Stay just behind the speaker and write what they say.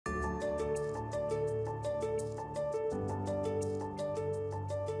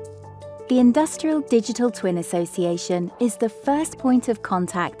The Industrial Digital Twin Association is the first point of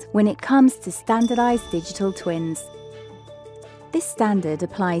contact when it comes to standardized digital twins. This standard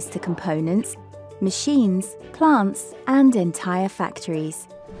applies to components, machines, plants, and entire factories.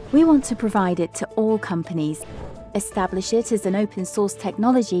 We want to provide it to all companies, establish it as an open source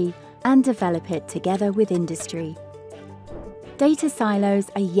technology, and develop it together with industry. Data silos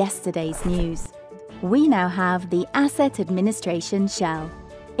are yesterday's news. We now have the Asset Administration Shell.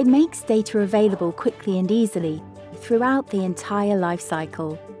 It makes data available quickly and easily throughout the entire life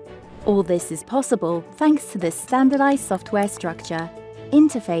cycle. All this is possible thanks to the standardized software structure,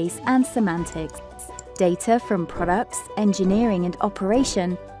 interface, and semantics. Data from products, engineering, and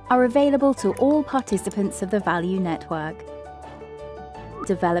operation are available to all participants of the value network.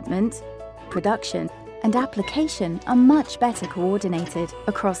 Development, production, and application are much better coordinated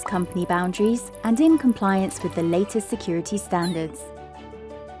across company boundaries and in compliance with the latest security standards.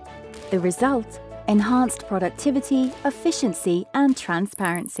 The result: enhanced productivity, efficiency, and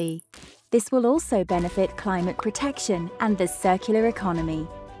transparency. This will also benefit climate protection and the circular economy.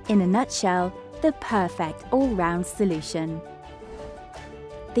 In a nutshell, the perfect all-round solution.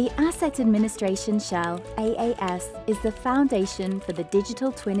 The Asset Administration Shell, AAS, is the foundation for the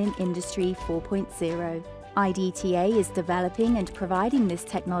Digital Twin in Industry 4.0. IDTA is developing and providing this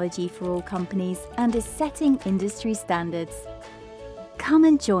technology for all companies and is setting industry standards. Come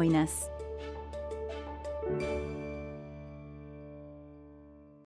and join us.